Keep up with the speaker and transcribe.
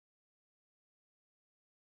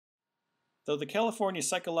Though the California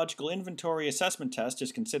Psychological Inventory Assessment Test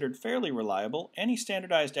is considered fairly reliable, any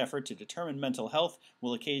standardized effort to determine mental health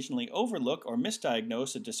will occasionally overlook or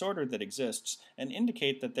misdiagnose a disorder that exists and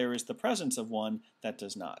indicate that there is the presence of one that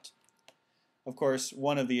does not. Of course,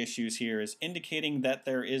 one of the issues here is indicating that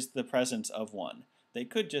there is the presence of one. They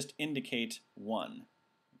could just indicate one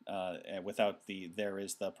without the there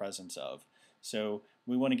is the presence of. So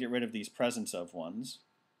we want to get rid of these presence of ones.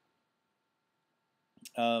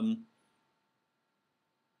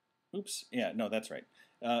 Oops, yeah, no, that's right.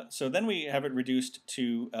 So then we have it reduced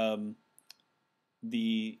to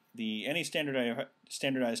any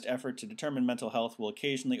standardized effort to determine mental health will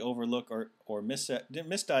occasionally overlook or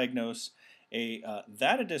misdiagnose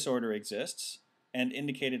that a disorder exists and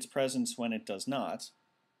indicate its presence when it does not.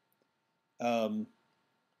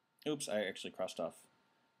 Oops, I actually crossed off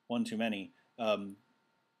one too many.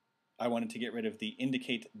 I wanted to get rid of the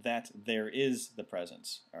indicate that there is the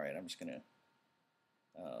presence. All right, I'm just going to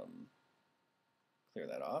clear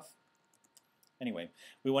that off. Anyway,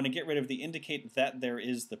 we want to get rid of the indicate that there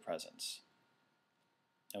is the presence.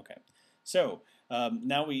 Okay, so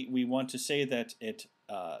now we want to say that it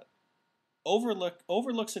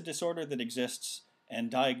overlooks a disorder that exists and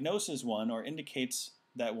diagnoses one or indicates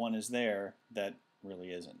that one is there that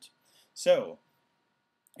really isn't. So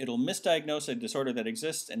it'll misdiagnose a disorder that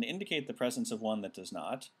exists and indicate the presence of one that does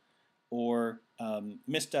not, or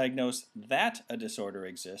misdiagnose that a disorder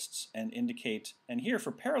exists and indicate, and here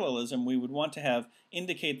for parallelism we would want to have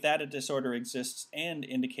indicate that a disorder exists and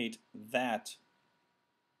indicate that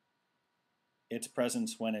its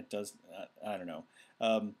presence when it does, I don't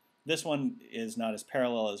know. This one is not as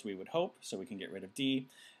parallel as we would hope, so we can get rid of D.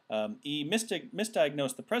 E,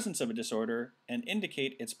 misdiagnose the presence of a disorder and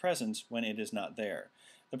indicate its presence when it is not there.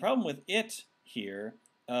 The problem with it here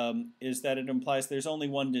is that it implies there's only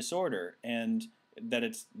one disorder and that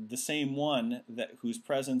it's the same one whose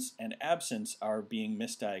presence and absence are being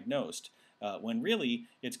misdiagnosed, when really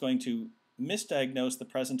it's going to misdiagnose the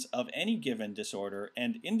presence of any given disorder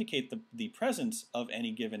and indicate the presence of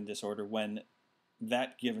any given disorder when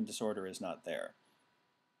that given disorder is not there.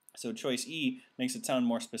 So choice E makes it sound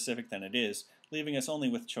more specific than it is, leaving us only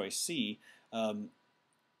with choice C,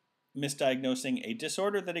 misdiagnosing a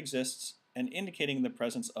disorder that exists and indicating the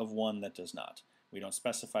presence of one that does not. We don't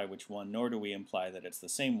specify which one, nor do we imply that it's the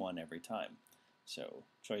same one every time. So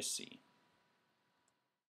choice C.